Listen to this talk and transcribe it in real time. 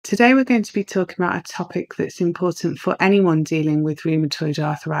Today we're going to be talking about a topic that's important for anyone dealing with rheumatoid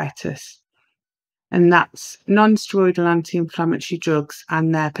arthritis, and that's non-steroidal anti-inflammatory drugs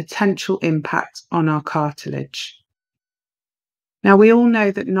and their potential impact on our cartilage. Now, we all know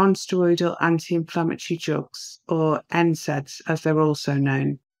that non-steroidal anti-inflammatory drugs, or NSAIDs as they're also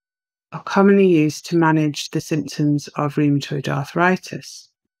known, are commonly used to manage the symptoms of rheumatoid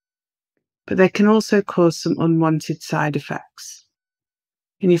arthritis, but they can also cause some unwanted side effects.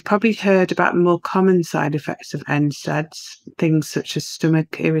 And you've probably heard about the more common side effects of NSAIDs, things such as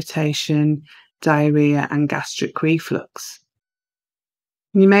stomach irritation, diarrhea, and gastric reflux.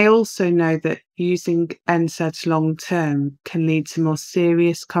 You may also know that using NSAIDs long term can lead to more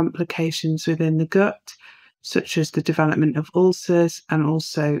serious complications within the gut, such as the development of ulcers and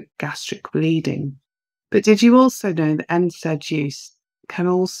also gastric bleeding. But did you also know that NSAID use can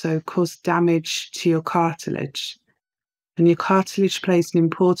also cause damage to your cartilage? And your cartilage plays an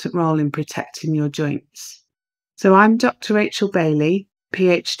important role in protecting your joints. So I'm Dr. Rachel Bailey,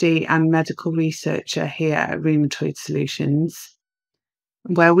 PhD and medical researcher here at Rheumatoid Solutions,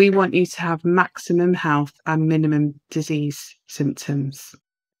 where we want you to have maximum health and minimum disease symptoms.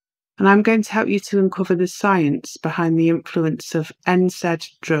 And I'm going to help you to uncover the science behind the influence of NSAID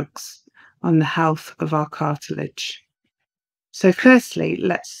drugs on the health of our cartilage. So firstly,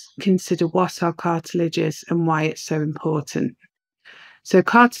 let's consider what our cartilage is and why it's so important. So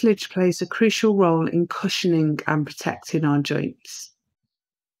cartilage plays a crucial role in cushioning and protecting our joints.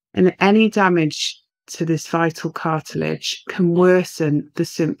 And any damage to this vital cartilage can worsen the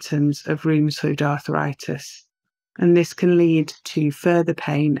symptoms of rheumatoid arthritis. And this can lead to further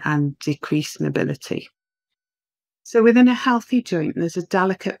pain and decreased mobility. So within a healthy joint, there's a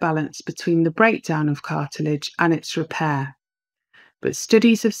delicate balance between the breakdown of cartilage and its repair. But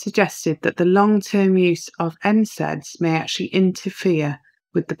studies have suggested that the long-term use of NSAIDs may actually interfere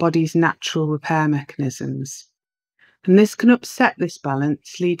with the body's natural repair mechanisms. And this can upset this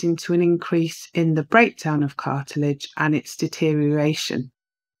balance, leading to an increase in the breakdown of cartilage and its deterioration.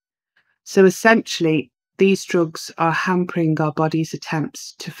 So essentially, these drugs are hampering our body's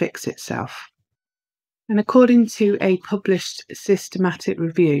attempts to fix itself. And according to a published systematic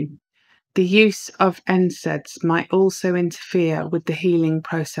review, the use of NSAIDs might also interfere with the healing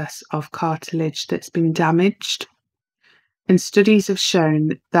process of cartilage that's been damaged. And studies have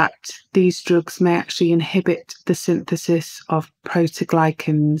shown that these drugs may actually inhibit the synthesis of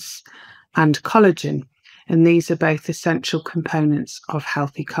proteoglycans and collagen, and these are both essential components of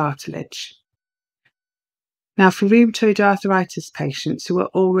healthy cartilage. Now, for rheumatoid arthritis patients who are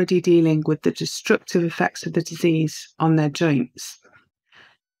already dealing with the destructive effects of the disease on their joints,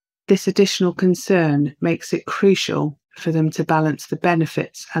 this additional concern makes it crucial for them to balance the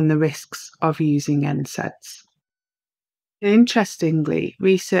benefits and the risks of using NSAIDs. Interestingly,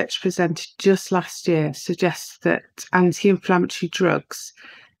 research presented just last year suggests that anti-inflammatory drugs,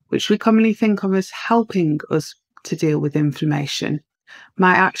 which we commonly think of as helping us to deal with inflammation,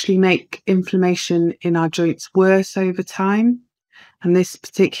 might actually make inflammation in our joints worse over time. And this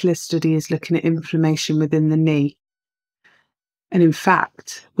particular study is looking at inflammation within the knee. And in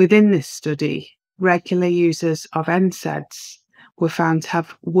fact, within this study, regular users of NSAIDs were found to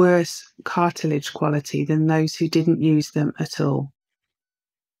have worse cartilage quality than those who didn't use them at all.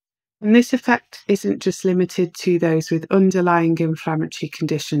 And this effect isn't just limited to those with underlying inflammatory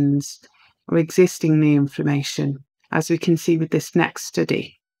conditions or existing knee inflammation, as we can see with this next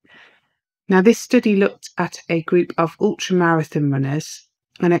study. Now, this study looked at a group of ultramarathon runners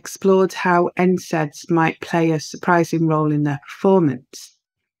and explored how NSAIDs might play a surprising role in their performance.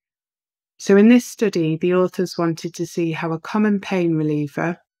 So in this study, the authors wanted to see how a common pain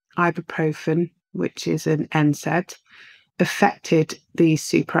reliever, ibuprofen, which is an NSAID, affected these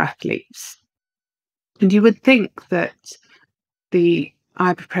super athletes. And you would think that the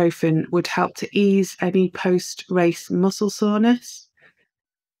ibuprofen would help to ease any post-race muscle soreness,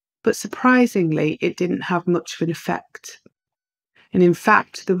 but surprisingly, it didn't have much of an effect. And in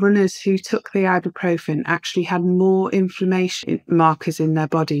fact, the runners who took the ibuprofen actually had more inflammation markers in their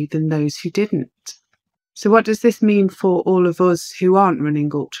body than those who didn't. So what does this mean for all of us who aren't running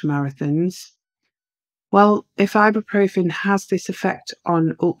ultramarathons? Well, if ibuprofen has this effect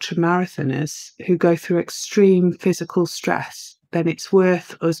on ultramarathoners who go through extreme physical stress, then it's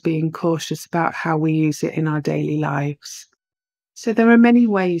worth us being cautious about how we use it in our daily lives. So there are many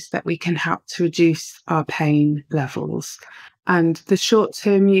ways that we can help to reduce our pain levels. And the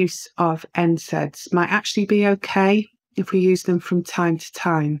short-term use of NSAIDs might actually be okay if we use them from time to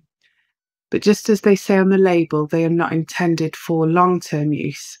time. But just as they say on the label, they are not intended for long-term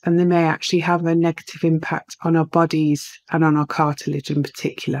use, and they may actually have a negative impact on our bodies and on our cartilage in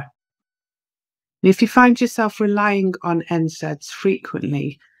particular. And if you find yourself relying on NSAIDs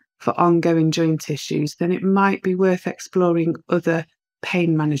frequently for ongoing joint issues, then it might be worth exploring other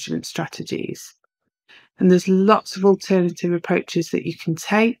pain management strategies. And there's lots of alternative approaches that you can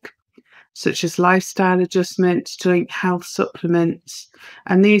take, such as lifestyle adjustments, joint health supplements,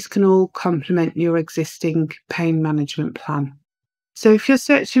 and these can all complement your existing pain management plan. So if you're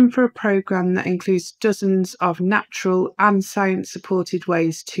searching for a program that includes dozens of natural and science-supported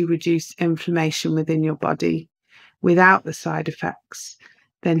ways to reduce inflammation within your body without the side effects,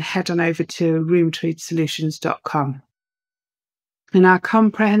 then head on over to rheumatoidsolutions.com. And our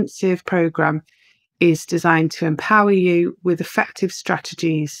comprehensive program is designed to empower you with effective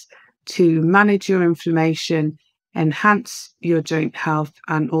strategies to manage your inflammation, enhance your joint health,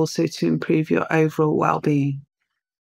 and also to improve your overall well-being.